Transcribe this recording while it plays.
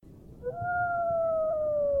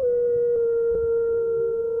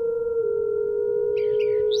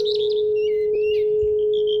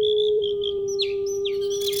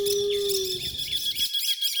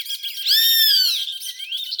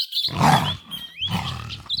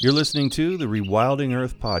You're listening to the Rewilding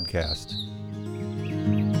Earth podcast.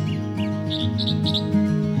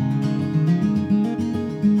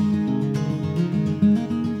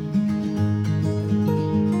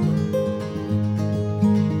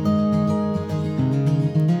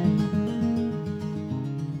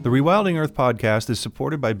 The Rewilding Earth podcast is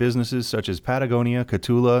supported by businesses such as Patagonia,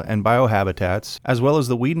 Catula, and Biohabitats, as well as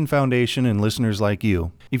the Whedon Foundation and listeners like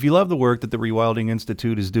you. If you love the work that the Rewilding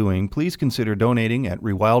Institute is doing, please consider donating at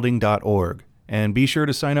rewilding.org. And be sure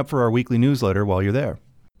to sign up for our weekly newsletter while you're there.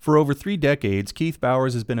 For over 3 decades, Keith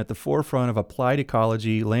Bowers has been at the forefront of applied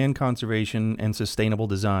ecology, land conservation, and sustainable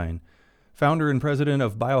design. Founder and president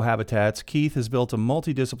of Biohabitats, Keith has built a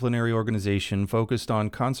multidisciplinary organization focused on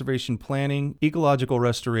conservation planning, ecological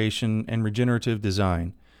restoration, and regenerative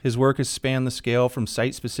design. His work has spanned the scale from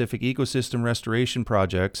site-specific ecosystem restoration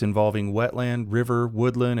projects involving wetland, river,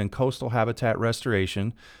 woodland, and coastal habitat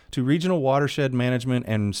restoration to regional watershed management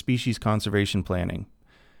and species conservation planning.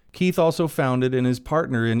 Keith also founded and is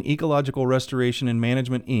partner in Ecological Restoration and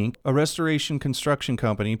Management, Inc., a restoration construction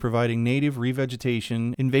company providing native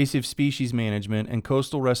revegetation, invasive species management, and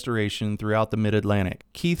coastal restoration throughout the Mid-Atlantic.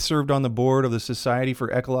 Keith served on the board of the Society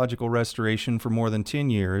for Ecological Restoration for more than 10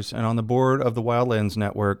 years and on the board of the Wildlands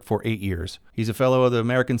Network for 8 years. He's a fellow of the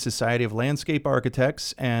American Society of Landscape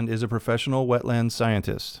Architects and is a professional wetland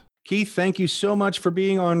scientist. Keith, thank you so much for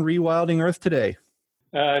being on Rewilding Earth today.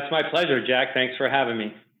 It's my pleasure, Jack. Thanks for having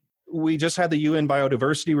me. We just had the UN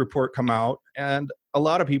Biodiversity Report come out, and a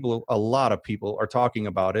lot of people are talking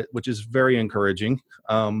about it, which is very encouraging,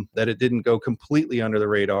 that it didn't go completely under the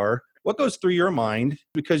radar. What goes through your mind?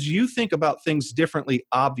 Because you think about things differently,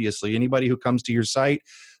 obviously. Anybody who comes to your site,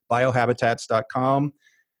 biohabitats.com,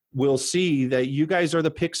 will see that you guys are the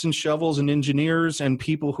picks and shovels and engineers and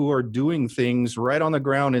people who are doing things right on the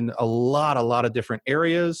ground in a lot of different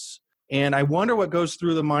areas. And I wonder what goes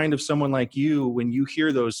through the mind of someone like you when you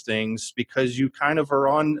hear those things, because you kind of are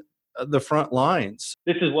on the front lines.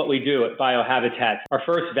 This is what we do at Biohabitats. Our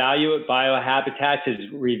first value at Biohabitats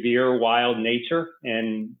is revere wild nature,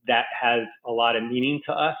 and that has a lot of meaning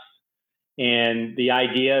to us. And the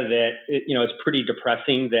idea that, it's pretty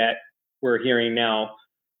depressing that we're hearing now,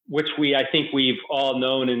 which I think we've all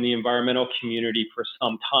known in the environmental community for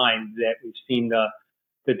some time, that we've seen the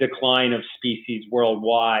decline of species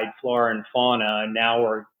worldwide, flora and fauna, and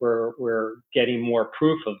now we're getting more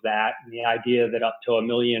proof of that. And the idea that up to 1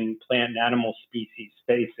 million plant and animal species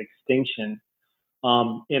face extinction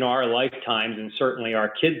in our lifetimes, and certainly our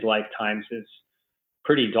kids' lifetimes, is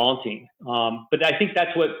pretty daunting. But I think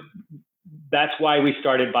that's why we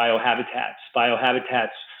started Biohabitats.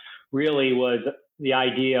 Biohabitats really was the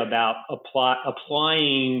idea about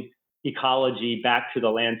applying ecology back to the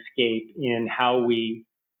landscape in how we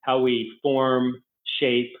form,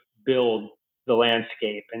 shape, build the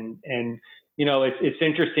landscape. And it's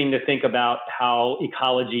interesting to think about how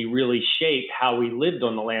ecology really shaped how we lived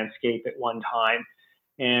on the landscape at one time.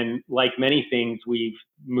 And like many things, we've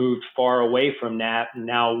moved far away from that. And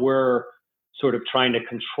now we're sort of trying to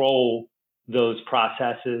control those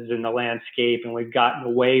processes in the landscape. And we've gotten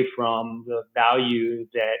away from the value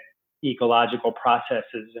that ecological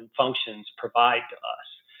processes and functions provide to us.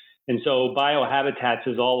 And so Biohabitats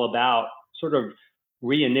is all about sort of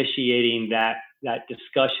reinitiating that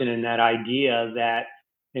discussion and that idea that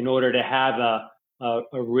in order to have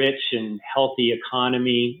a rich and healthy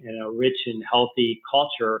economy and a rich and healthy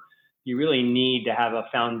culture, you really need to have a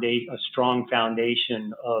strong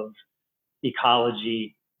foundation of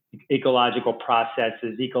ecology, ecological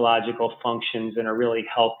processes, ecological functions, and a really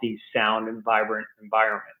healthy, sound, and vibrant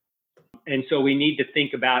environment. And so we need to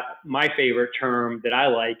think about, my favorite term that I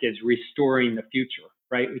like is restoring the future,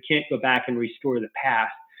 right? We can't go back and restore the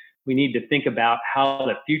past. We need to think about how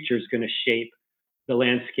the future is going to shape the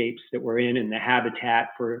landscapes that we're in and the habitat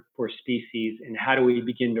for species, and how do we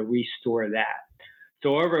begin to restore that?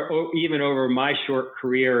 So even over my short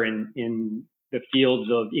career in the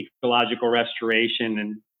fields of ecological restoration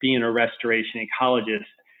and being a restoration ecologist,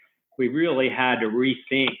 we really had to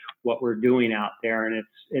rethink what we're doing out there, and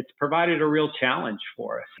it's provided a real challenge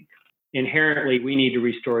for us. Inherently, we need to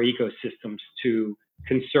restore ecosystems to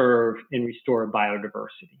conserve and restore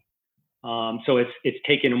biodiversity. So it's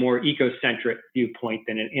taken a more ecocentric viewpoint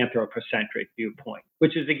than an anthropocentric viewpoint,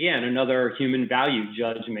 which is, again, another human value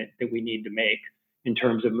judgment that we need to make in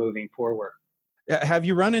terms of moving forward. Have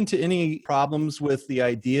you run into any problems with the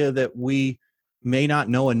idea that we may not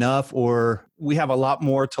know enough, or we have a lot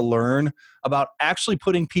more to learn about actually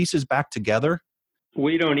putting pieces back together?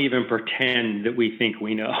 We don't even pretend that we think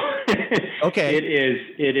we know. Okay.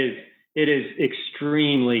 It is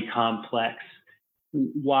extremely complex.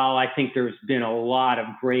 while I think there's been a lot of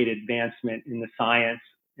great advancement in the science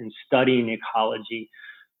and studying ecology,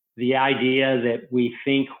 the idea that we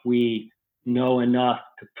think we know enough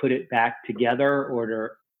to put it back together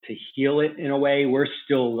or to heal it in a way, we're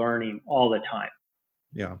still learning all the time.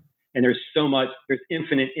 Yeah. And there's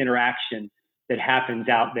infinite interaction that happens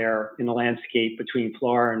out there in the landscape between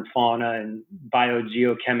flora and fauna and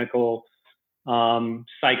biogeochemical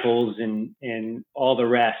cycles and all the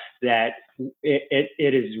rest, that it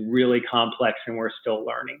is really complex and we're still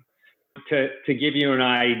learning. To give you an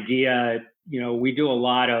idea, we do a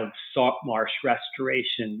lot of salt marsh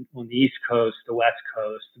restoration on the East Coast, the West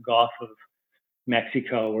Coast, the Gulf of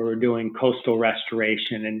Mexico, where we're doing coastal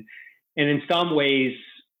restoration. And in some ways,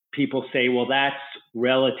 people say, well, that's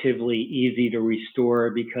relatively easy to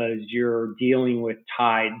restore because you're dealing with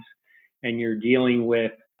tides and you're dealing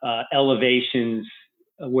with elevations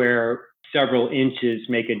where several inches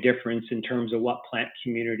make a difference in terms of what plant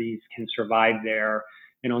communities can survive there.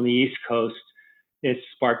 And on the East Coast, it's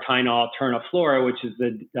Spartina alterniflora, which is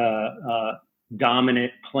the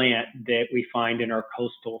dominant plant that we find in our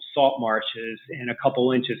coastal salt marshes. And a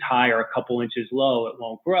couple inches high or a couple inches low, it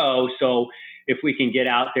won't grow. So if we can get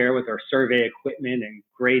out there with our survey equipment and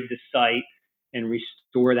grade the site and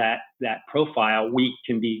restore that profile, we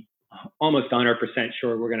can be almost 100%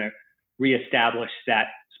 sure we're going to reestablish that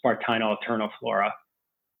Spartina alterniflora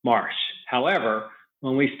marsh. However,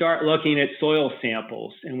 when we start looking at soil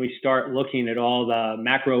samples and we start looking at all the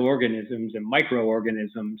macroorganisms and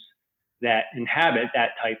microorganisms that inhabit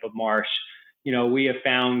that type of marsh, we have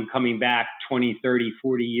found, coming back 20, 30,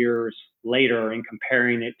 40 years later and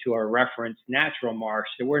comparing it to our reference natural marsh,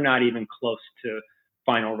 that we're not even close to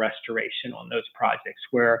final restoration on those projects,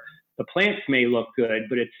 where the plants may look good,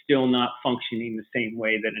 but it's still not functioning the same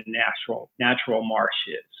way that a natural marsh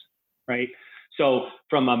is, right? So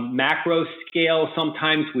from a macro scale,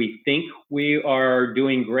 sometimes we think we are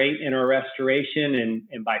doing great in our restoration,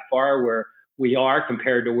 and by far we are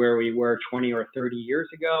compared to where we were 20 or 30 years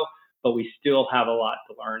ago, but we still have a lot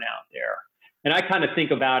to learn out there. And I kind of think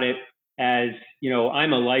about it as,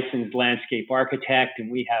 I'm a licensed landscape architect and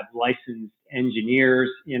we have licensed engineers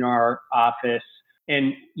in our office.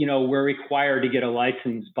 And, we're required to get a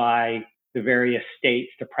license by the various states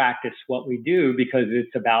to practice what we do because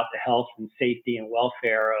it's about the health and safety and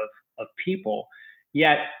welfare of people.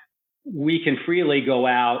 Yet we can freely go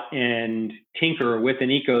out and tinker with an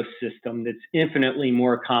ecosystem that's infinitely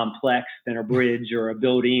more complex than a bridge or a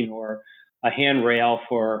building or a handrail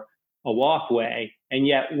for a walkway. And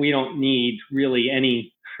yet we don't need really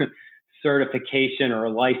any certification or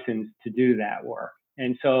license to do that work.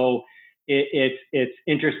 And so it's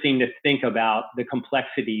interesting to think about the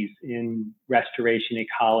complexities in restoration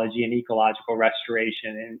ecology and ecological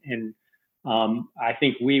restoration. And I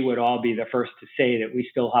think we would all be the first to say that we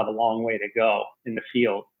still have a long way to go in the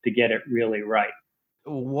field to get it really right.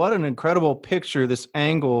 What an incredible picture, this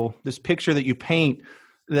angle, this picture that you paint,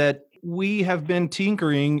 that we have been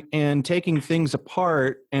tinkering and taking things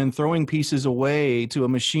apart and throwing pieces away to a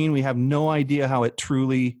machine. We have no idea how it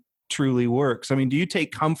truly works. I mean, do you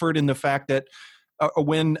take comfort in the fact that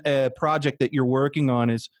when a project that you're working on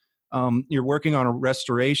is you're working on a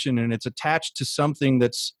restoration and it's attached to something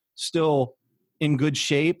that's still in good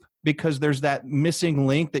shape, because there's that missing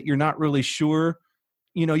link that you're not really sure,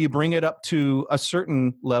 you bring it up to a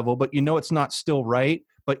certain level, but it's not still right,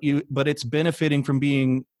 but it's benefiting from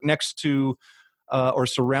being next to or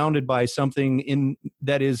surrounded by something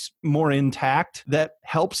that is more intact, that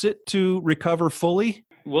helps it to recover fully?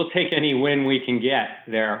 We'll take any win we can get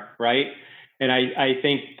there, right? And I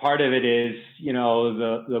think part of it is,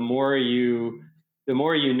 the more you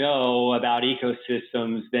know about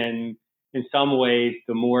ecosystems, then in some ways,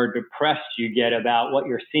 the more depressed you get about what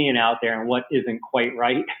you're seeing out there and what isn't quite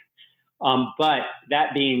right. But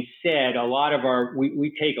that being said,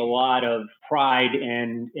 we take a lot of pride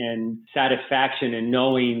and satisfaction in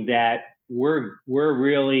knowing that we're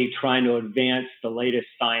really trying to advance the latest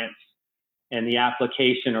science and the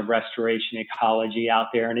application of restoration ecology out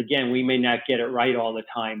there. And again, we may not get it right all the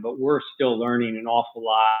time, but we're still learning an awful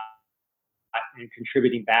lot and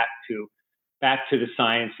contributing back to the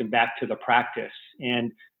science and back to the practice.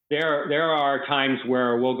 And there are times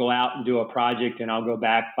where we'll go out and do a project and I'll go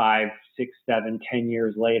back 5, 6, 7, 10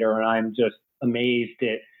 years later, and I'm just amazed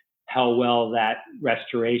at how well that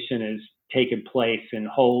restoration has taken place and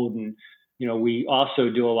hold. And, we also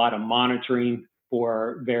do a lot of monitoring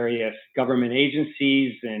for various government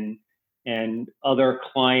agencies and other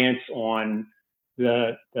clients on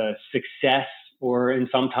the success and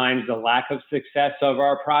sometimes the lack of success of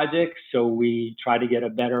our projects. So we try to get a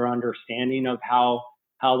better understanding of how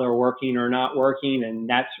how they're working or not working, and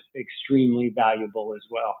that's extremely valuable as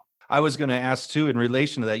well. I was going to ask too, in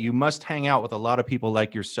relation to that, you must hang out with a lot of people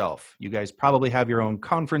like yourself. You guys probably have your own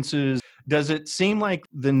conferences. Does it seem like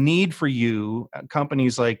the need for you,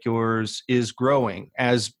 companies like yours, is growing,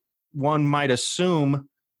 as one might assume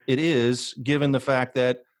it is, given the fact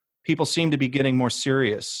that people seem to be getting more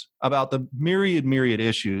serious about the myriad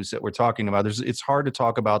issues that we're talking about? It's hard to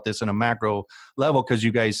talk about this in a macro level because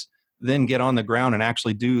you guys then get on the ground and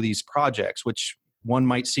actually do these projects, which one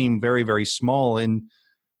might seem very small in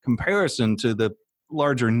comparison to the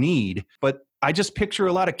larger need. But I just picture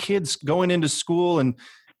a lot of kids going into school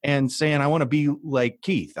and saying, I want to be like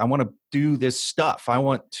Keith. I want to do this stuff. I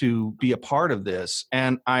want to be a part of this.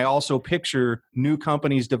 And I also picture new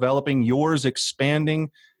companies developing, yours expanding.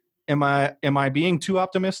 Am I being too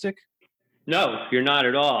optimistic? No, you're not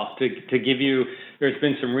at all. To give you, there's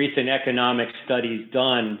been some recent economic studies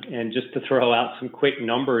done, and just to throw out some quick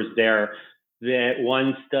numbers there, that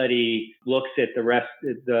one study looks at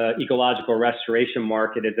the ecological restoration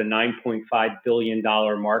market as a $9.5 billion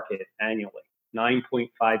market annually.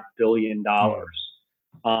 $9.5 billion,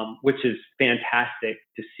 which is fantastic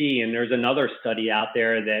to see. And there's another study out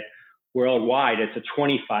there that worldwide, it's a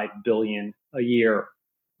 $25 billion a year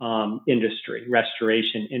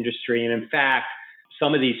restoration industry. And in fact,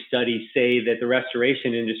 some of these studies say that the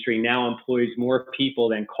restoration industry now employs more people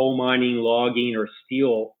than coal mining, logging, or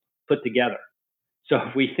steel put together. So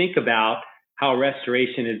if we think about how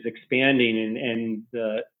restoration is expanding and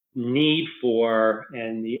the need for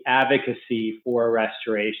and the advocacy for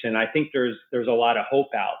restoration, I think there's a lot of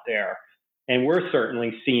hope out there. And we're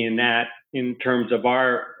certainly seeing that in terms of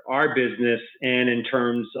our business and in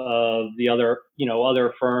terms of the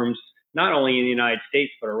other firms, not only in the United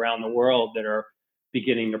States, but around the world that are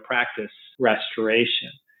beginning to practice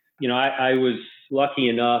restoration. I was lucky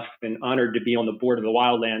enough and honored to be on the board of the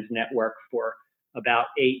Wildlands Network for about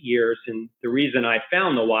 8 years. And the reason I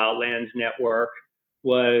found the Wildlands Network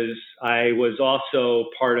was I was also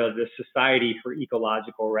part of the Society for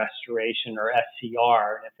Ecological Restoration, or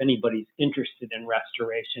SCR. And if anybody's interested in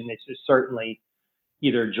restoration, they should certainly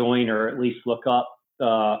either join or at least look up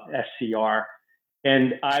SCR.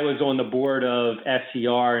 And I was on the board of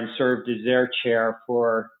SCR and served as their chair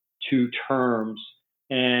for 2 terms,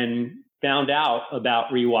 and found out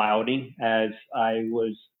about rewilding as I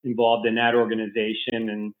was involved in that organization.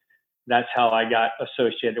 And that's how I got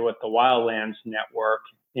associated with the Wildlands Network.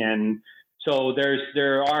 And so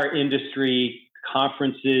there are industry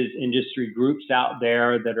conferences, industry groups out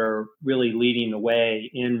there that are really leading the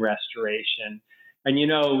way in restoration. And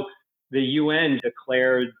the UN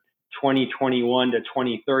declared 2021 to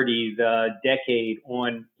 2030 the decade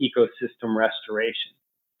on ecosystem restoration.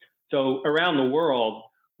 So around the world,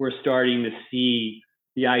 we're starting to see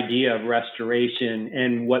the idea of restoration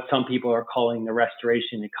and what some people are calling the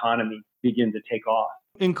restoration economy begin to take off.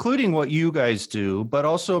 Including what you guys do, but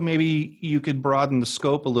also maybe you could broaden the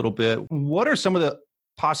scope a little bit. What are some of the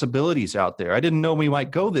possibilities out there? I didn't know we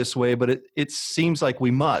might go this way, but it seems like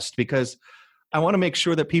we must, because I want to make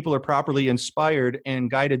sure that people are properly inspired and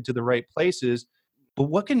guided to the right places. But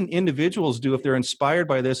what can individuals do if they're inspired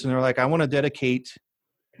by this and they're like, I want to dedicate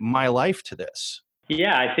my life to this?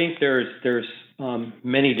 Yeah, I think there's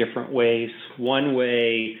many different ways. One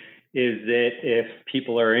way is that if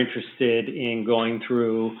people are interested in going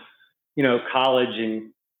through, college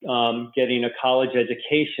and getting a college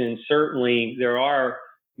education, certainly there are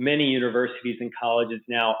many universities and colleges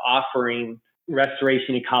now offering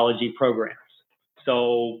restoration ecology programs.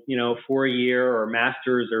 So, 4-year or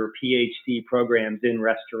master's or PhD programs in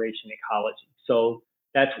restoration ecology. So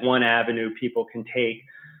that's one avenue people can take.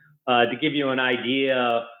 To give you an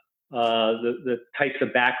idea, the types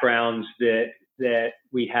of backgrounds that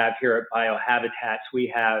we have here at Biohabitats,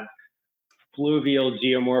 we have fluvial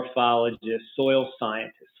geomorphologists, soil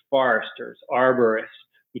scientists, foresters, arborists,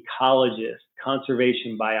 ecologists,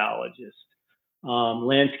 conservation biologists,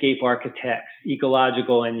 landscape architects,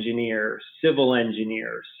 ecological engineers, civil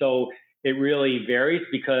engineers. So it really varies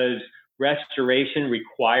because restoration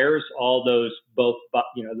requires all those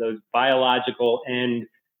those biological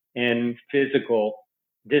and physical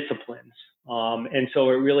disciplines. And so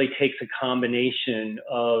it really takes a combination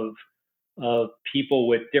of people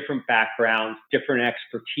with different backgrounds, different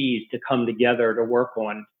expertise to come together to work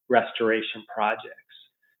on restoration projects.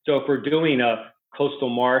 So if we're doing a coastal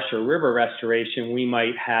marsh or river restoration, we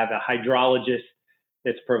might have a hydrologist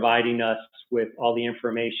that's providing us with all the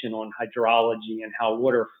information on hydrology and how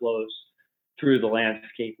water flows through the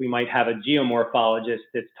landscape. We might have a geomorphologist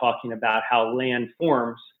that's talking about how land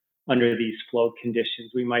forms under these flow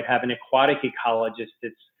conditions. We might have an aquatic ecologist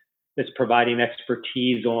that's that's providing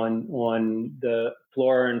expertise on the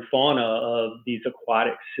flora and fauna of these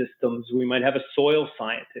aquatic systems. We might have a soil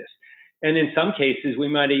scientist. And in some cases, we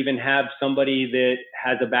might even have somebody that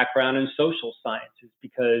has a background in social sciences,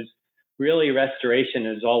 because really restoration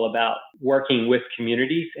is all about working with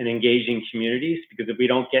communities and engaging communities. Because if we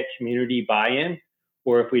don't get community buy-in,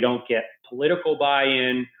 or if we don't get political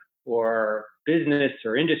buy-in or business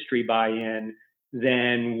or industry buy-in,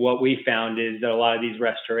 then what we found is that a lot of these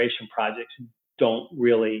restoration projects don't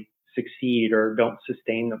really succeed or don't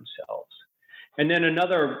sustain themselves. And then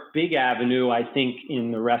another big avenue, I think,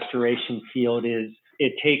 in the restoration field is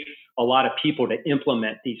it takes a lot of people to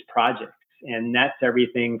implement these projects. And that's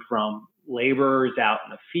everything from laborers out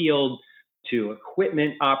in the field to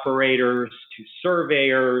equipment operators to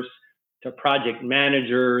surveyors to project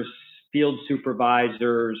managers, field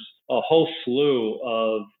supervisors, a whole slew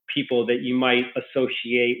of people that you might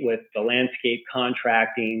associate with the landscape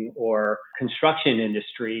contracting or construction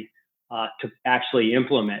industry to actually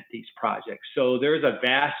implement these projects. So there's a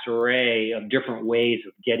vast array of different ways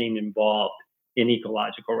of getting involved in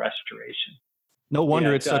ecological restoration. No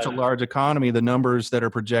wonder it's such a large economy. The numbers that are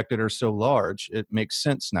projected are so large. It makes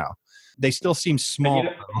sense now. They still seem small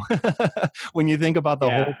though, when you think about the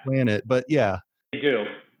whole planet. But yeah, they do,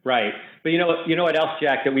 right? But you know what else,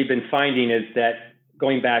 Jack, that we've been finding is that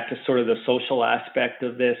going back to sort of the social aspect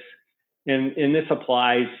of this, and this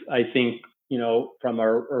applies, I think, from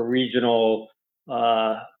a regional,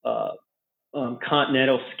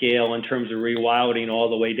 continental scale in terms of rewilding all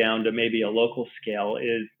the way down to maybe a local scale,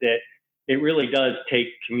 is that it really does take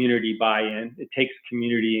community buy-in. It takes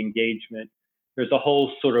community engagement. There's a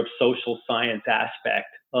whole sort of social science aspect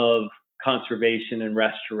of conservation and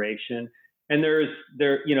restoration. And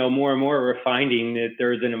more and more we're finding that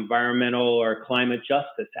there's an environmental or climate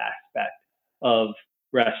justice aspect of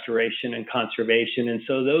restoration and conservation. And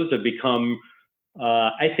so those have become,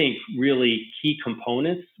 I think, really key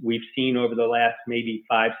components we've seen over the last maybe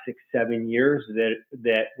 5, 6, 7 years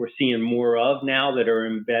that we're seeing more of now that are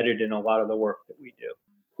embedded in a lot of the work that we do.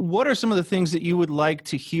 What are some of the things that you would like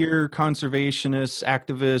to hear conservationists,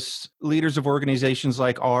 activists, leaders of organizations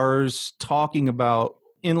like ours talking about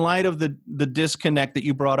in light of the disconnect that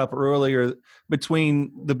you brought up earlier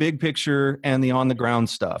between the big picture and the on-the-ground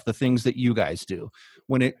stuff, the things that you guys do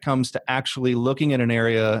when it comes to actually looking at an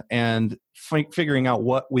area and figuring out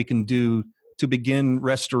what we can do to begin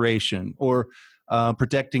restoration or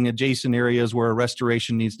protecting adjacent areas where a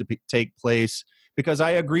restoration needs to take place? Because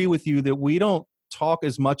I agree with you that we don't talk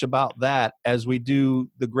as much about that as we do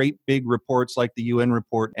the great big reports like the UN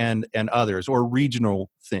report and others, or regional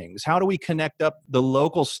things. How do we connect up the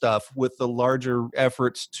local stuff with the larger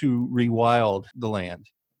efforts to rewild the land?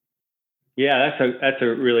 Yeah, that's a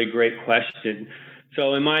really great question.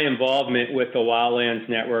 So in my involvement with the Wildlands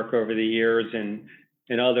Network over the years and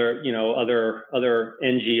other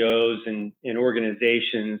NGOs and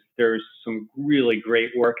organizations, there's some really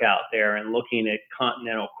great work out there and looking at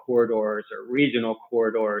continental corridors or regional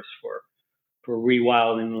corridors for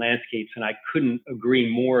rewilding landscapes. And I couldn't agree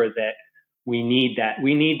more that we need that.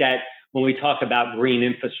 We need that when we talk about green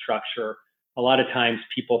infrastructure. A lot of times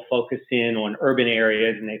people focus in on urban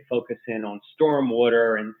areas and they focus in on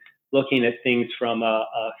stormwater and looking at things from a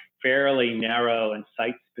fairly narrow and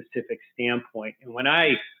site-specific standpoint. And when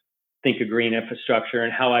I think of green infrastructure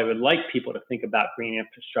and how I would like people to think about green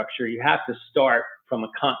infrastructure, you have to start from a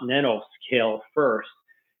continental scale first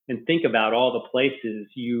and think about all the places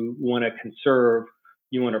you want to conserve,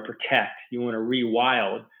 you want to protect, you want to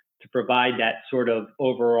rewild to provide that sort of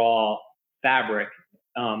overall fabric,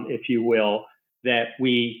 if you will, that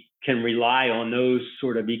we can rely on those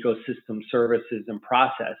sort of ecosystem services and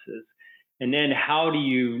processes. And then how do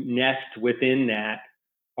you nest within that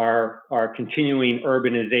our continuing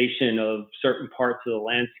urbanization of certain parts of the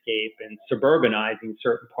landscape and suburbanizing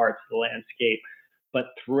certain parts of the landscape, but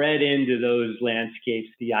thread into those landscapes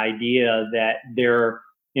the idea that they're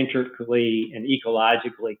intricately and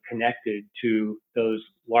ecologically connected to those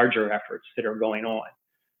larger efforts that are going on.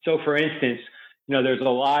 So for instance, there's a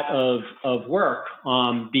lot of work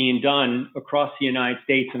being done across the United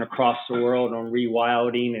States and across the world on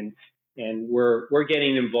rewilding, and we're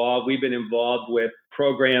getting involved. We've been involved with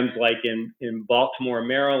programs like in Baltimore,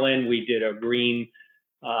 Maryland. We did a green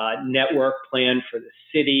network plan for the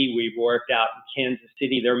city. We've worked out in Kansas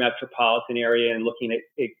City, their metropolitan area, and looking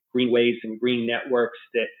at greenways and green networks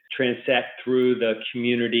that transect through the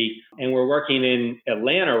community. And we're working in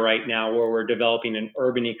Atlanta right now where we're developing an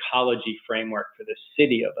urban ecology framework for the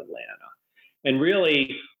city of Atlanta. And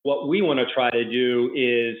really what we want to try to do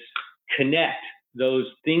is connect those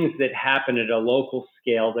things that happen at a local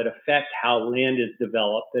scale that affect how land is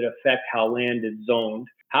developed, that affect how land is zoned.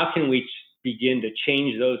 How can we begin to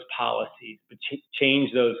change those policies,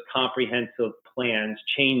 change those comprehensive plans,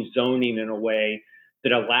 change zoning in a way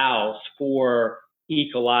that allows for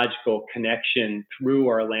ecological connection through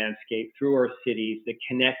our landscape, through our cities, that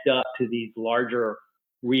connect up to these larger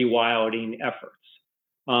rewilding efforts?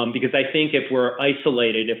 Because I think if we're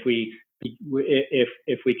isolated, if we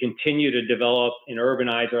continue to develop and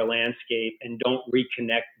urbanize our landscape and don't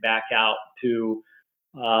reconnect back out to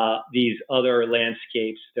these other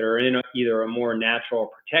landscapes that are in either a more natural or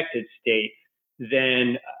protected state,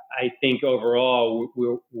 then I think overall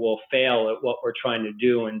we'll fail at what we're trying to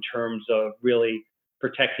do in terms of really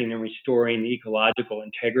protecting and restoring the ecological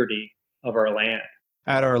integrity of our land.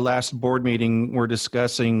 At our last board meeting, we're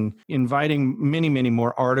discussing inviting many, many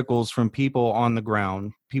more articles from people on the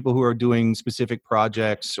ground, people who are doing specific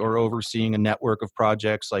projects or overseeing a network of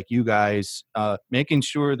projects like you guys, making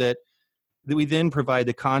sure that we then provide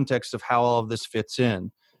the context of how all of this fits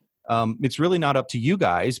in. It's really not up to you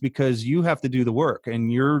guys because you have to do the work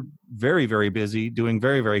and you're very, very busy doing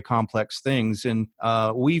very, very complex things. And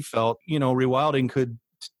we felt, Rewilding could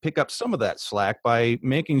pick up some of that slack by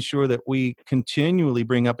making sure that we continually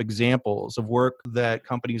bring up examples of work that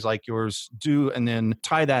companies like yours do and then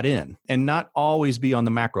tie that in and not always be on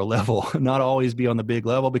the macro level, not always be on the big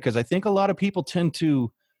level, because I think a lot of people tend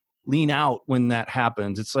to lean out when that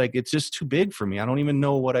happens. It's like, it's just too big for me. I don't even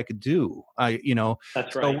know what I could do. That's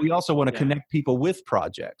right. So we also want to connect people with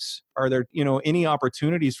projects. Are there, any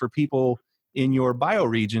opportunities for people in your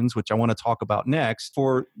bioregions, which I want to talk about next,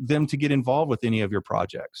 for them to get involved with any of your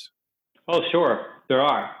projects? Oh, sure. There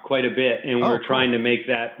are quite a bit. And we're trying to make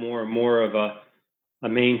that more and more of a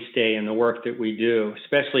mainstay in the work that we do,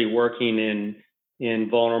 especially working in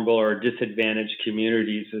vulnerable or disadvantaged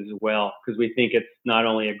communities as well, because we think it's not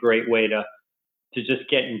only a great way to just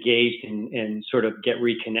get engaged and sort of get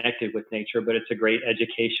reconnected with nature, but it's a great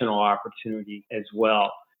educational opportunity as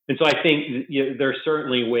well. And so I think there are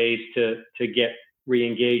certainly ways to get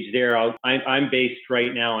re-engaged there. I'm based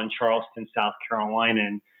right now in Charleston, South Carolina,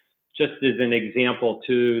 and just as an example,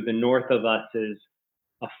 to the north of us is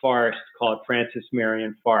a forest called Francis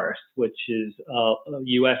Marion Forest, which is a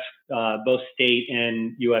U.S. Both state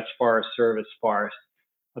and U.S. Forest Service forest,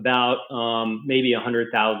 about maybe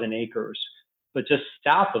 100,000 acres. But just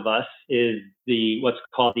south of us is what's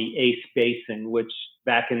called the Ace Basin, which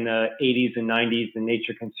back in the 80s and 90s, the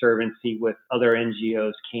Nature Conservancy with other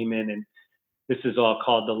NGOs came in, and this is all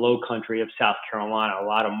called the Low Country of South Carolina, a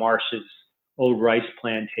lot of marshes, old rice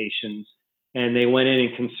plantations, and they went in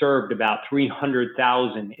and conserved about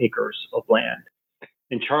 300,000 acres of land.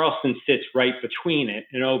 And Charleston sits right between it.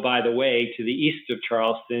 And oh, by the way, to the east of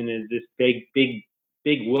Charleston is this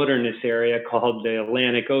big wilderness area called the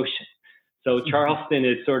Atlantic Ocean. So Charleston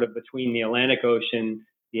is sort of between the Atlantic Ocean,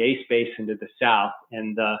 the Ace Basin to the south,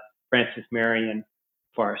 and the Francis Marion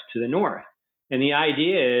Forest to the north. And the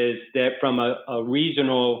idea is that from a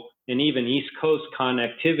regional and even East Coast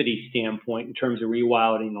connectivity standpoint, in terms of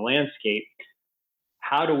rewilding the landscape,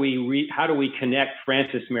 how do we connect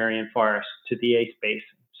Francis Marion Forest to the Ace Basin?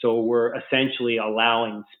 So we're essentially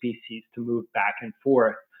allowing species to move back and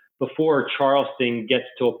forth before Charleston gets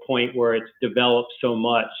to a point where it's developed so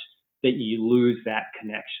much that you lose that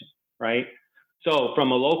connection, right? So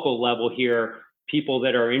from a local level here, people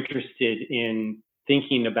that are interested in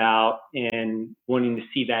thinking about and wanting to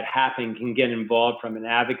see that happen can get involved from an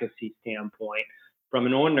advocacy standpoint. From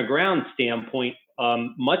an on-the-ground standpoint,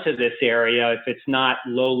 much of this area, if it's not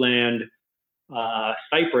lowland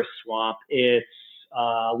cypress swamp, it's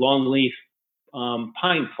longleaf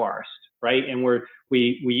pine forest, right? And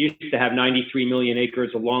we used to have 93 million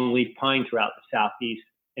acres of longleaf pine throughout the Southeast,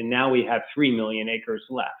 and now we have 3 million acres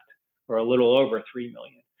left, or a little over 3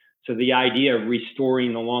 million. So the idea of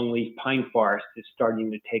restoring the longleaf pine forest is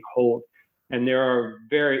starting to take hold. And there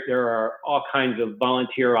are all kinds of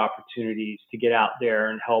volunteer opportunities to get out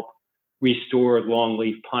there and help restore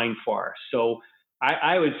longleaf pine forests. So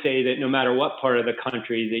I would say that no matter what part of the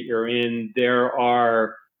country that you're in, there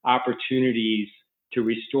are opportunities to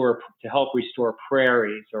help restore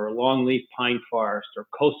prairies or longleaf pine forest or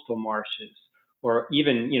coastal marshes, or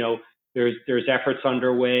even, there's efforts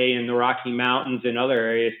underway in the Rocky Mountains and other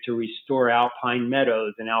areas to restore alpine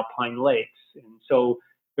meadows and alpine lakes. And so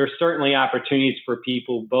there's certainly opportunities for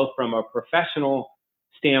people, both from a professional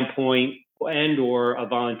standpoint and or a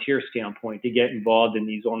volunteer standpoint, to get involved in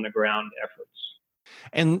these on-the-ground efforts.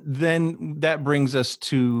 And then that brings us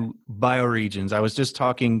to bioregions. I was just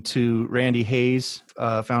talking to Randy Hayes,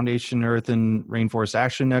 Foundation Earth and Rainforest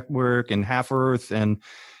Action Network and Half Earth, and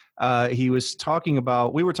he was talking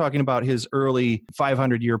about, we were talking about his early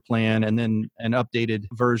 500-year plan and then an updated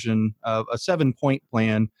version of a 7-point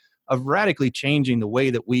plan of radically changing the way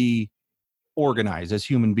that we organize as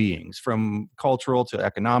human beings, from cultural to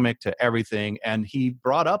economic to everything. And he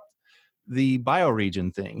brought up the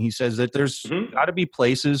bioregion thing. He says that there's got to be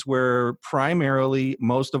places where primarily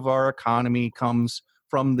most of our economy comes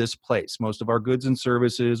from this place, most of our goods and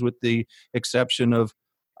services, with the exception of,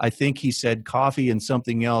 I think he said, coffee and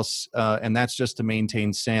something else, and that's just to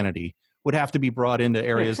maintain sanity, would have to be brought into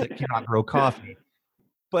areas that cannot grow coffee.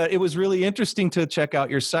 But it was really interesting to check out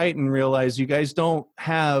your site and realize you guys don't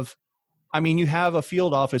have, I mean, you have a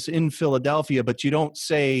field office in Philadelphia, but you don't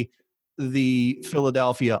say the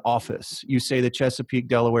Philadelphia office. You say the Chesapeake,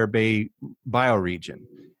 Delaware Bay bioregion.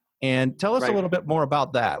 And tell us a little bit more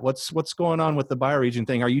about that. What's going on with the bioregion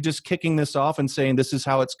thing? Are you just kicking this off and saying this is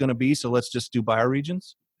how it's going to be, so let's just do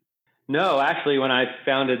bioregions? No, actually, when I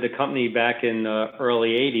founded the company back in the early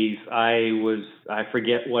 80s, I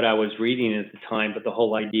forget what I was reading at the time, but the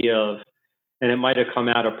whole idea of, and it might have come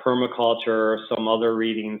out of permaculture or some other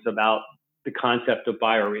readings about the concept of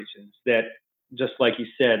bioregions, that just like you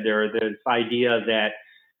said, there's this idea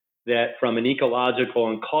that from an ecological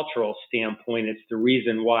and cultural standpoint, it's the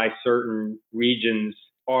reason why certain regions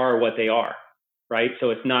are what they are, right? So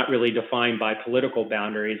it's not really defined by political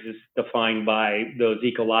boundaries, it's defined by those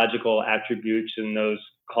ecological attributes and those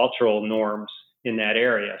cultural norms in that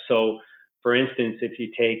area. So for instance, if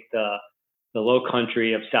you take the low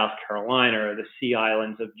country of South Carolina, or the Sea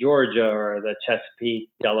Islands of Georgia, or the Chesapeake,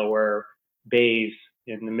 Delaware Bays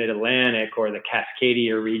in the Mid-Atlantic, or the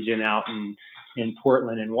Cascadia region out in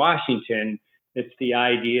Portland and Washington, it's the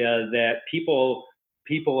idea that people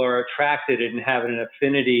are attracted and have an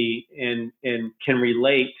affinity and can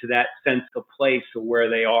relate to that sense of place of where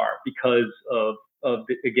they are because of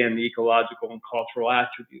again, the ecological and cultural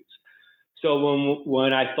attributes. So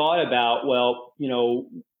when I thought about, well,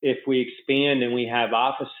 if we expand and we have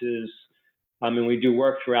offices, and we do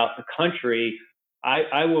work throughout the country,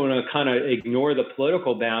 I want to kind of ignore the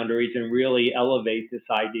political boundaries and really elevate this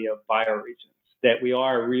idea of bioregions, that we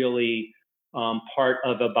are really part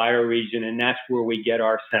of a bioregion, and that's where we get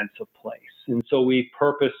our sense of place. And so we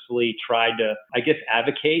purposefully tried to, I guess,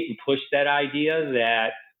 advocate and push that idea that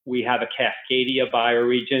we have a Cascadia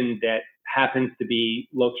bioregion that happens to be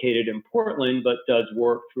located in Portland, but does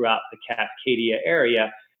work throughout the Cascadia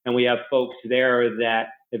area. And we have folks there that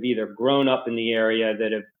have either grown up in the area,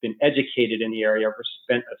 that have been educated in the area, or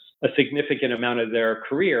spent a significant amount of their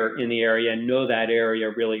career in the area and know that area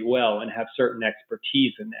really well and have certain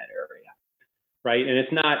expertise in that area, right? And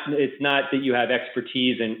it's not that you have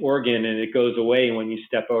expertise in Oregon and it goes away when you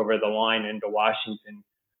step over the line into Washington.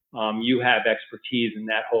 You have expertise in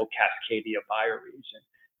that whole Cascadia bioregion.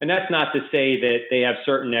 And that's not to say that they have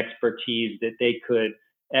certain expertise that they could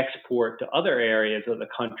export to other areas of the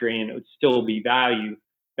country and it would still be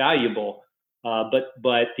valuable.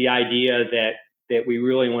 But the idea that we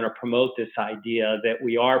really want to promote this idea that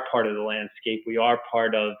we are part of the landscape, we are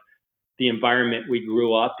part of the environment we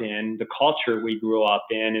grew up in, the culture we grew up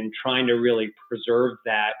in, and trying to really preserve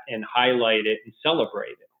that and highlight it and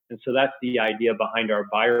celebrate it. And so that's the idea behind our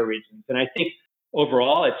bioregions. And I think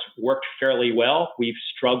overall, it's worked fairly well. We've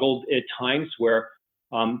struggled at times where,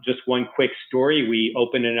 just one quick story, we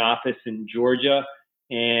opened an office in Georgia,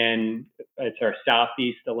 and it's our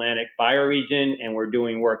Southeast Atlantic bioregion, and we're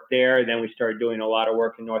doing work there. Then we started doing a lot of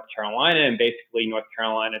work in North Carolina, and basically North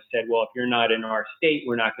Carolina said, well, if you're not in our state,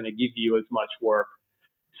 we're not going to give you as much work.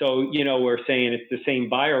 So, we're saying it's the same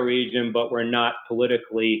bioregion, but we're not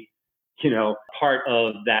politically, part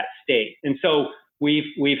of that state. And so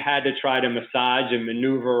we've had to try to massage and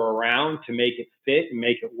maneuver around to make it fit and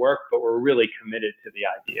make it work, but we're really committed to the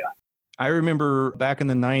idea. I remember back in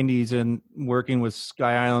the 90s and working with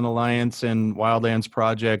Sky Island Alliance and Wildlands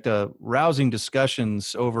Project, rousing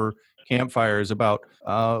discussions over campfires about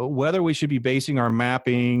whether we should be basing our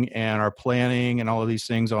mapping and our planning and all of these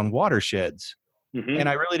things on watersheds. Mm-hmm. And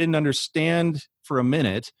I really didn't understand for a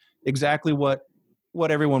minute exactly what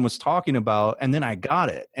everyone was talking about. And then I got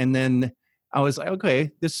it. And then I was like,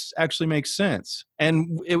 okay, this actually makes sense.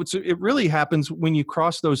 And it really happens when you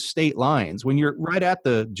cross those state lines, when you're right at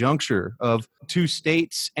the juncture of two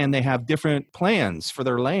states and they have different plans for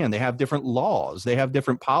their land. They have different laws. They have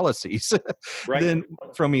different policies right.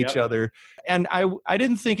 from each other. And I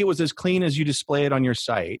didn't think it was as clean as you display it on your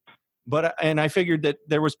site. And I figured that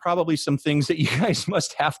there was probably some things that you guys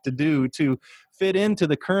must have to do to fit into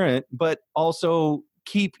the current, but also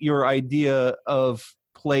keep your idea of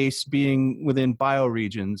place being within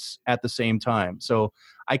bioregions at the same time. So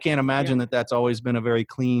I can't imagine that that's always been a very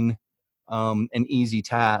clean an easy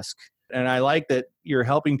task. And I like that you're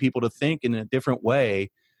helping people to think in a different way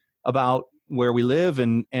about where we live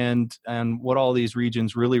and what all these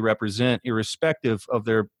regions really represent, irrespective of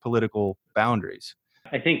their political boundaries.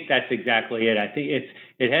 I think that's exactly it. I think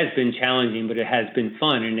it has been challenging, but it has been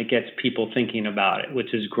fun, and it gets people thinking about it,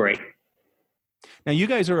 which is great. Now, you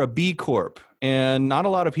guys are a B Corp, and not a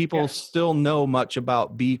lot of people still know much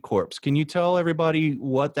about B Corps. Can you tell everybody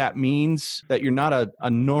what that means, that you're not a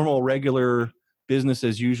normal, regular business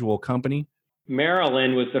as usual company?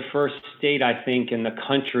 Maryland was the first state, I think, in the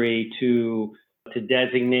country to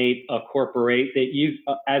designate a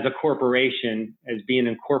as a corporation, as being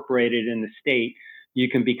incorporated in the state, you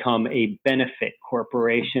can become a benefit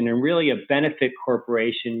corporation. And really, a benefit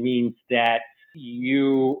corporation means that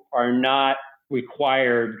you are not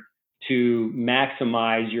required to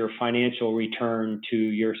maximize your financial return to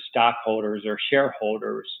your stockholders or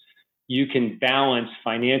shareholders. You can balance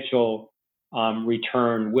financial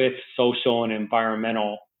return with social and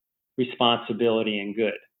environmental responsibility and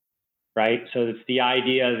good, right? So it's the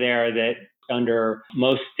idea there that under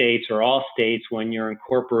most states or all states, when you're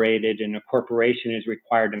incorporated and a corporation is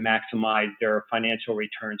required to maximize their financial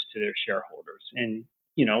returns to their shareholders. And,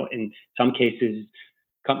 in some cases,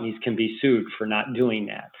 companies can be sued for not doing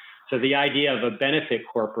that. So the idea of a benefit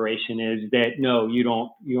corporation is that no,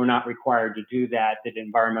 you're not required to do that, that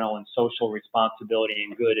environmental and social responsibility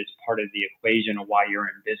and good is part of the equation of why you're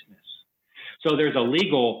in business. So there's a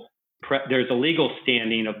legal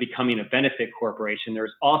standing of becoming a benefit corporation.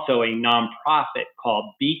 There's also a nonprofit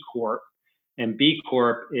called B Corp, and B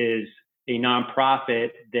Corp is a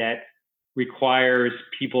nonprofit that requires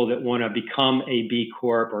people that want to become a B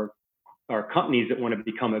Corp or companies that want to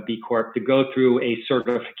become a B Corp to go through a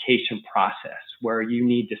certification process where you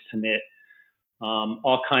need to submit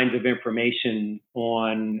all kinds of information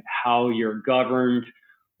on how you're governed,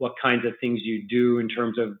 what kinds of things you do in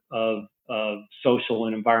terms of social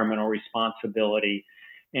and environmental responsibility.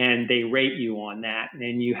 And they rate you on that.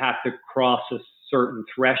 And you have to cross a certain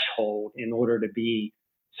threshold in order to be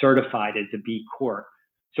certified as a B Corp.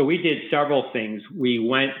 So we did several things. We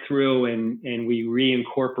went through and we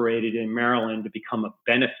reincorporated in Maryland to become a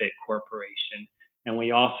benefit corporation. And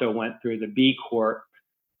we also went through the B Corp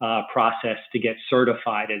process to get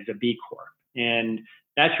certified as a B Corp. And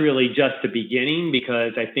that's really just the beginning,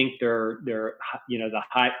 because I think the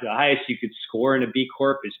highest you could score in a B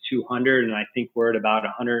Corp is 200, and I think we're at about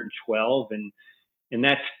 112, and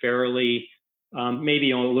that's fairly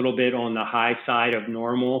maybe a little bit on the high side of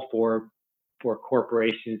normal for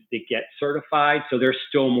corporations to get certified. So there's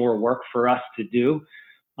still more work for us to do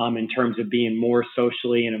in terms of being more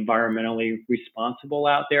socially and environmentally responsible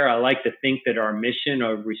out there. I like to think that our mission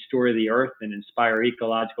of restore the earth and inspire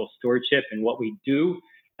ecological stewardship and what we do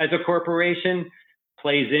as a corporation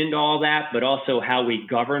plays into all that, but also how we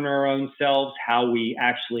govern our own selves, how we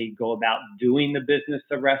actually go about doing the business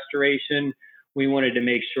of restoration. We wanted to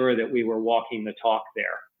make sure that we were walking the talk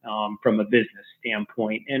there. From a business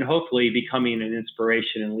standpoint, and hopefully becoming an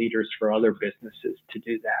inspiration and leaders for other businesses to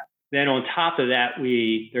do that. Then on top of that,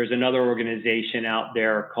 there's another organization out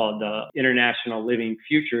there called the International Living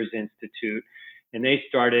Futures Institute, and they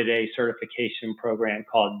started a certification program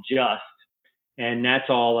called JUST, and that's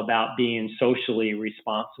all about being socially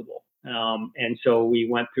responsible. And so we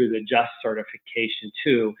went through the JUST certification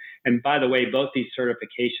too. And by the way, both these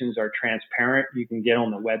certifications are transparent. You can get on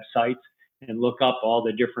the websites and look up all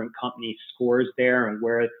the different company scores there and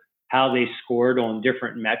how they scored on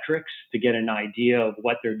different metrics to get an idea of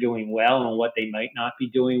what they're doing well and what they might not be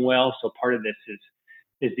doing well. So part of this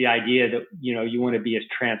is the idea that you want to be as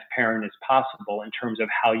transparent as possible in terms of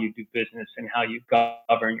how you do business and how you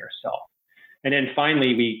govern yourself. And then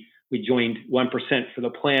finally, we joined 1% for the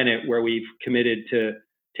Planet, where we've committed to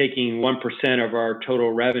taking 1% of our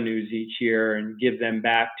total revenues each year and give them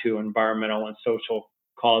back to environmental and social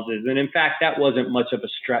causes. And in fact, that wasn't much of a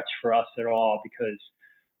stretch for us at all, because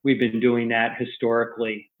we've been doing that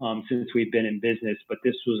historically since we've been in business. But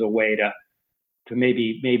this was a way to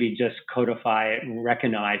maybe just codify it and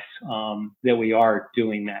recognize that we are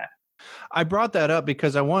doing that. I brought that up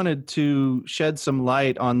because I wanted to shed some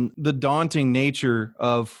light on the daunting nature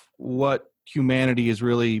of what humanity is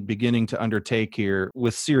really beginning to undertake here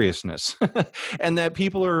with seriousness. And that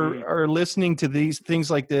people are listening to these things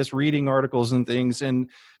like this, reading articles and things, and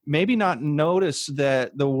maybe not notice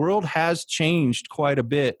that the world has changed quite a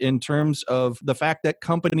bit in terms of the fact that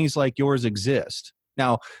companies like yours exist.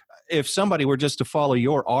 Now, if somebody were just to follow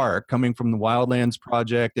your arc coming from the Wildlands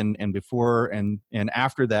Project and before and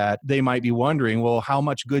after that, they might be wondering, well, how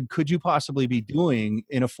much good could you possibly be doing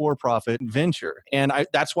in a for-profit venture? And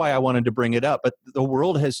that's why I wanted to bring it up. But the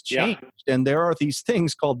world has Yeah. changed, and there are these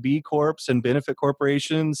things called B Corps and benefit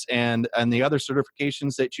corporations and the other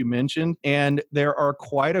certifications that you mentioned. And there are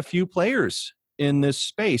quite a few players in this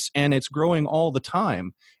space, and it's growing all the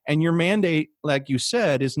time. And your mandate, like you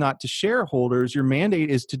said, is not to shareholders. Your mandate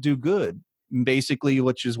is to do good, basically,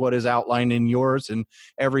 which is what is outlined in yours and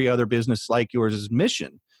every other business like yours'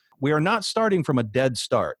 mission. We are not starting from a dead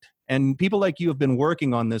start. And people like you have been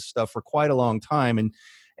working on this stuff for quite a long time.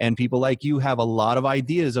 And people like you have a lot of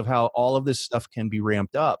ideas of how all of this stuff can be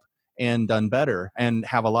ramped up and done better and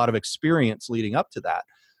have a lot of experience leading up to that.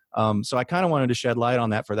 So I kind of wanted to shed light on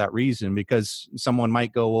that for that reason, because someone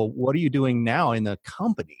might go, well, what are you doing now in the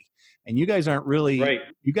company? And you guys aren't really, Right.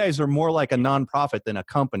 you guys are more like a nonprofit than a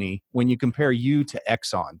company when you compare you to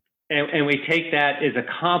Exxon. And we take that as a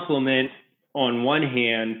compliment on one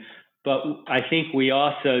hand, but I think we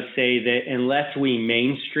also say that unless we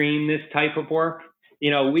mainstream this type of work,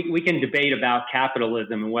 we can debate about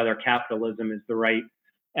capitalism and whether capitalism is the right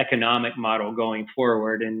economic model going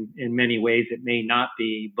forward. And in many ways, it may not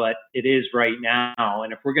be, but it is right now.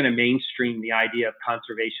 And if we're going to mainstream the idea of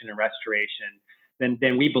conservation and restoration,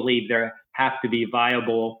 then we believe there have to be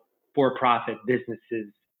viable for-profit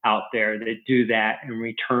businesses out there that do that and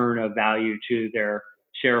return a value to their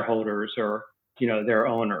shareholders or their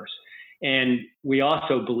owners. And we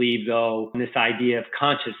also believe, though, in this idea of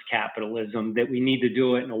conscious capitalism, that we need to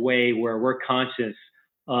do it in a way where we're conscious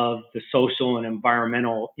of the social and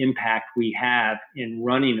environmental impact we have in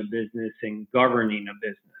running a business and governing a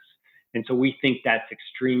business. And so we think that's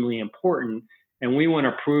extremely important. And we want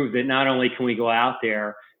to prove that not only can we go out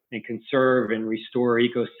there and conserve and restore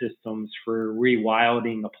ecosystems for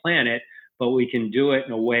rewilding the planet, but we can do it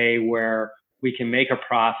in a way where we can make a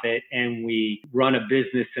profit and we run a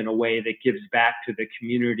business in a way that gives back to the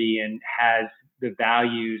community and has the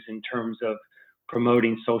values in terms of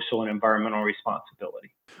promoting social and environmental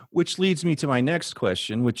responsibility. Which leads me to my next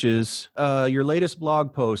question, which is your latest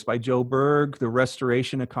blog post by Joe Berg, The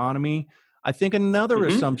Restoration Economy. I think another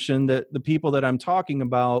assumption that the people that I'm talking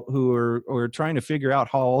about who are trying to figure out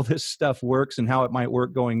how all this stuff works and how it might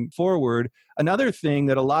work going forward, another thing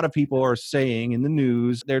that a lot of people are saying in the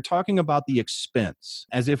news, they're talking about the expense,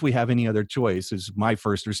 as if we have any other choice, is my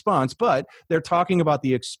first response. But they're talking about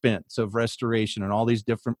the expense of restoration and all these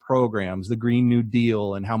different programs, the Green New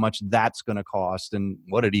Deal, and how much that's going to cost and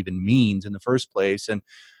what it even means in the first place, and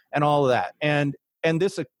all of that. And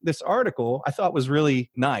this article I thought was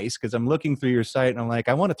really nice, because I'm looking through your site and I'm like,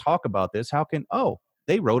 I want to talk about this.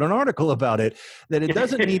 They wrote an article about it, that it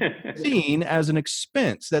doesn't need to be seen as an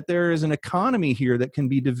expense, that there is an economy here that can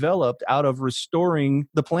be developed out of restoring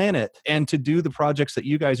the planet, and to do the projects that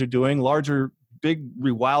you guys are doing, larger, big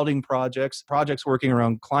rewilding projects working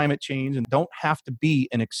around climate change, and don't have to be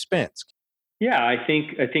an expense. Yeah, I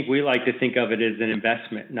think we like to think of it as an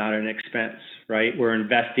investment, not an expense, right? We're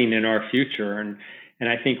investing in our future, and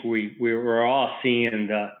I think we're all seeing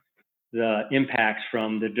the impacts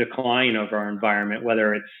from the decline of our environment,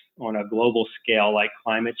 whether it's on a global scale like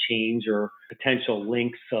climate change or potential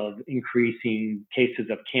links of increasing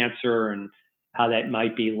cases of cancer and how that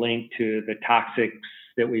might be linked to the toxics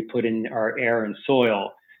that we put in our air and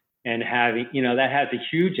soil. And having, that has a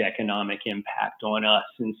huge economic impact on us.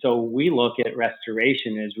 And so we look at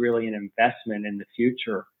restoration as really an investment in the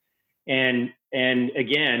future. And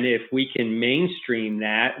again, if we can mainstream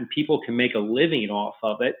that and people can make a living off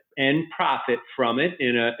of it and profit from it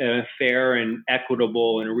in a fair and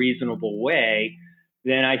equitable and reasonable way,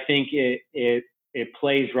 then I think it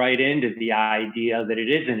plays right into the idea that it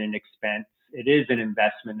isn't an expense. It is an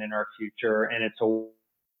investment in our future, and it's a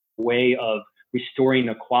way of restoring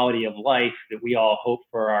the quality of life that we all hope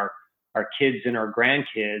for our kids and our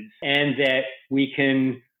grandkids, and that we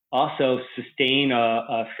can also sustain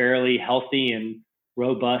a fairly healthy and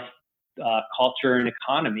robust culture and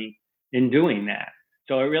economy in doing that.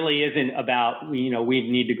 So it really isn't about, we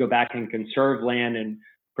need to go back and conserve land and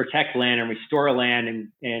protect land and restore land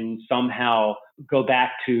and somehow go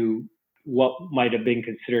back to what might have been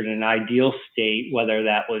considered an ideal state, whether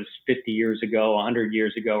that was 50 years ago, 100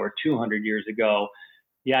 years ago, or 200 years ago.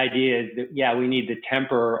 The idea is that, yeah, we need to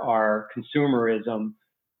temper our consumerism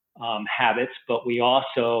habits, but we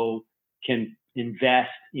also can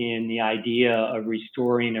invest in the idea of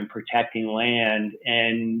restoring and protecting land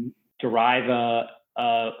and derive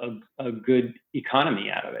a good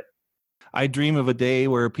economy out of it. I dream of a day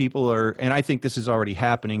where people are, and I think this is already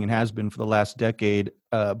happening and has been for the last decade.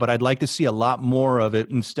 But I'd like to see a lot more of it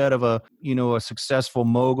instead of a successful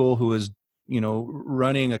mogul who is,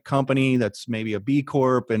 running a company that's maybe a B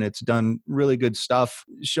Corp and it's done really good stuff,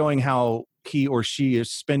 showing how he or she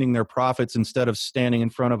is spending their profits instead of standing in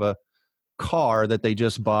front of a car that they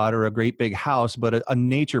just bought or a great big house, but a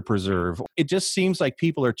nature preserve. It just seems like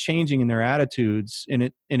people are changing in their attitudes,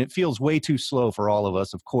 and it feels way too slow for all of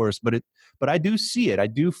us, of course. But I do see it. I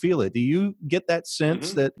do feel it. Do you get that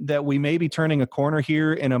sense that we may be turning a corner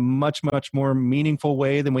here in a much more meaningful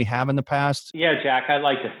way than we have in the past? Yeah, Jack, I'd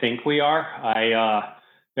like to think we are.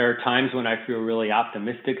 There are times when I feel really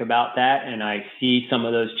optimistic about that, and I see some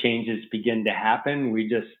of those changes begin to happen. We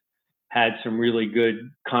just had some really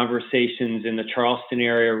good conversations in the Charleston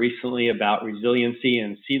area recently about resiliency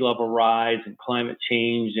and sea level rise and climate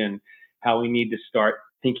change and how we need to start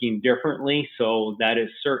thinking differently. So that is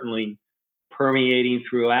certainly permeating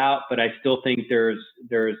throughout, but I still think there's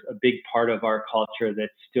a big part of our culture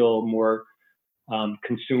that's still more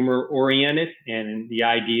consumer oriented, and the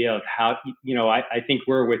idea of how, I think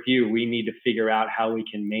we're with you. We need to figure out how we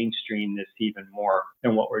can mainstream this even more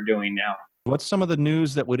than what we're doing now. What's some of the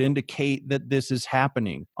news that would indicate that this is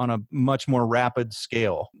happening on a much more rapid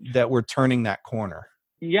scale, that we're turning that corner?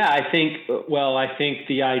 Yeah, I think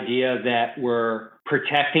the idea that we're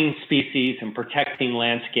protecting species and protecting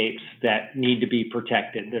landscapes that need to be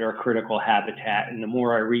protected, that are critical habitat. And the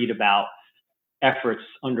more I read about efforts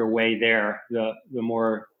underway there, the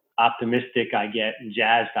more optimistic I get and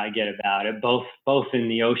jazzed I get about it, both in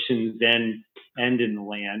the oceans and in the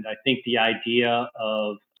land. I think the idea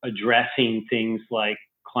of addressing things like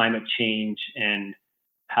climate change and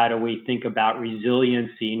how do we think about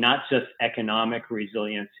resiliency, not just economic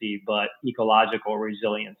resiliency, but ecological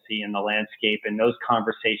resiliency in the landscape. And those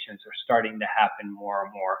conversations are starting to happen more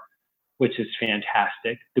and more, which is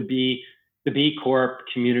fantastic. The B Corp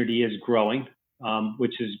community is growing,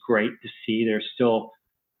 which is great to see. There's still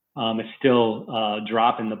it's still a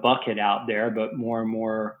drop in the bucket out there, but more and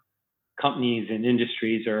more companies and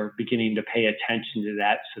industries are beginning to pay attention to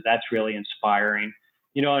that. So that's really inspiring.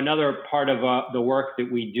 Another part of the work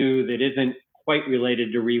that we do that isn't quite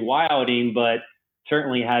related to rewilding, but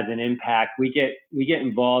certainly has an impact. We get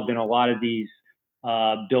involved in a lot of these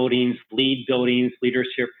buildings,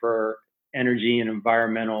 leadership for energy and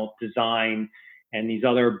environmental design, and these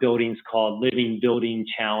other buildings called Living Building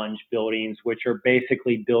Challenge buildings, which are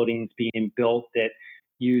basically buildings being built that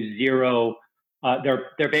use zero.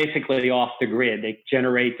 They're basically off the grid. They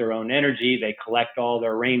generate their own energy. They collect all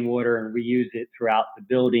their rainwater and reuse it throughout the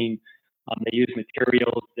building. They use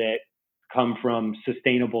materials that come from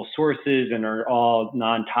sustainable sources and are all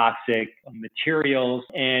non-toxic materials.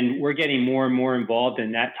 And we're getting more and more involved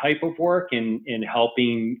in that type of work in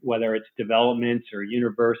helping, whether it's developments or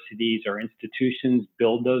universities or institutions,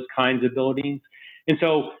 build those kinds of buildings. And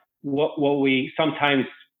so what we sometimes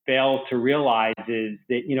fail to realize is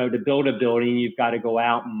that, to build a building, you've got to go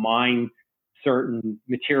out and mine certain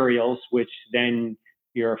materials, which then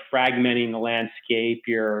you're fragmenting the landscape,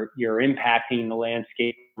 you're impacting the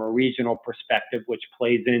landscape from a regional perspective, which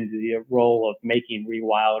plays into the role of making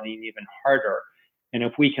rewilding even harder. And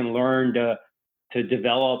if we can learn to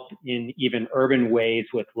develop in even urban ways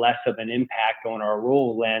with less of an impact on our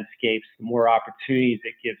rural landscapes, the more opportunities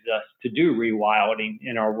it gives us to do rewilding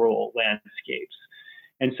in our rural landscapes.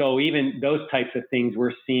 And so even those types of things,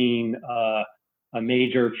 we're seeing a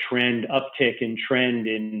major uptick in trend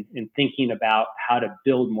in thinking about how to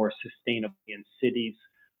build more sustainably in cities,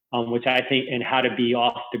 which I think, and how to be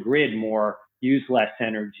off the grid more, use less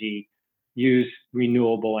energy, use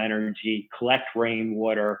renewable energy, collect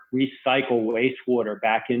rainwater, recycle wastewater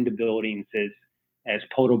back into buildings as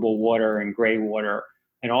potable water and gray water.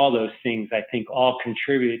 And all those things, I think, all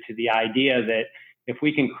contribute to the idea that if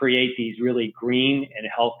we can create these really green and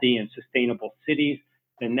healthy and sustainable cities,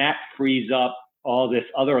 then that frees up all this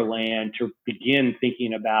other land to begin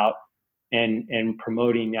thinking about and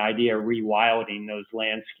promoting the idea of rewilding those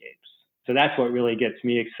landscapes. So that's what really gets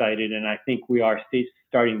me excited. And I think we are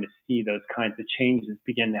starting to see those kinds of changes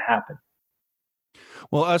begin to happen.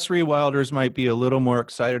 Well, us rewilders might be a little more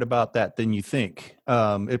excited about that than you think,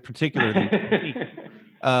 particularly.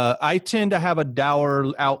 I tend to have a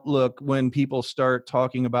dour outlook when people start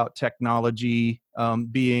talking about technology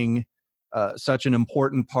being such an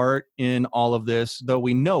important part in all of this, though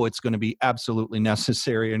we know it's going to be absolutely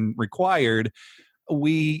necessary and required.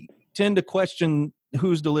 We tend to question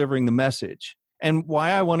who's delivering the message. And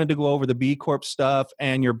why I wanted to go over the B Corp stuff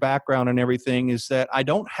and your background and everything is that I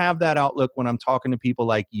don't have that outlook when I'm talking to people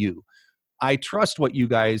like you. I trust what you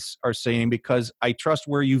guys are saying because I trust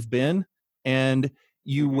where you've been and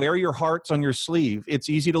you wear your hearts on your sleeve. It's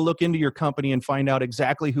easy to look into your company and find out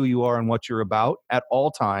exactly who you are and what you're about at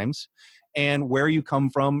all times. And where you come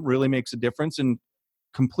from really makes a difference and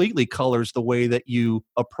completely colors the way that you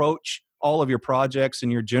approach all of your projects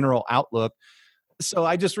and your general outlook. So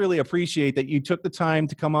I just really appreciate that you took the time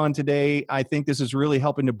to come on today. I think this is really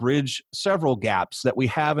helping to bridge several gaps that we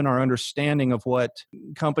have in our understanding of what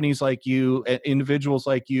companies like you, individuals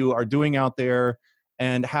like you are doing out there,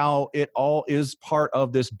 and how it all is part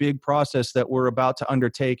of this big process that we're about to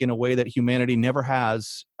undertake in a way that humanity never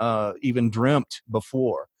has even dreamt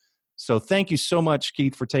before. So thank you so much,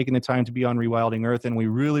 Keith, for taking the time to be on Rewilding Earth, and we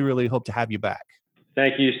really, really hope to have you back.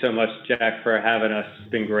 Thank you so much, Jack, for having us. It's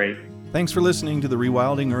been great. Thanks for listening to the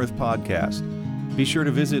Rewilding Earth podcast. Be sure to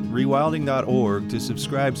visit rewilding.org to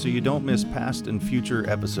subscribe so you don't miss past and future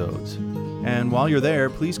episodes. And while you're there,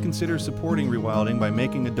 please consider supporting Rewilding by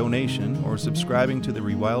making a donation or subscribing to the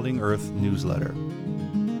Rewilding Earth newsletter.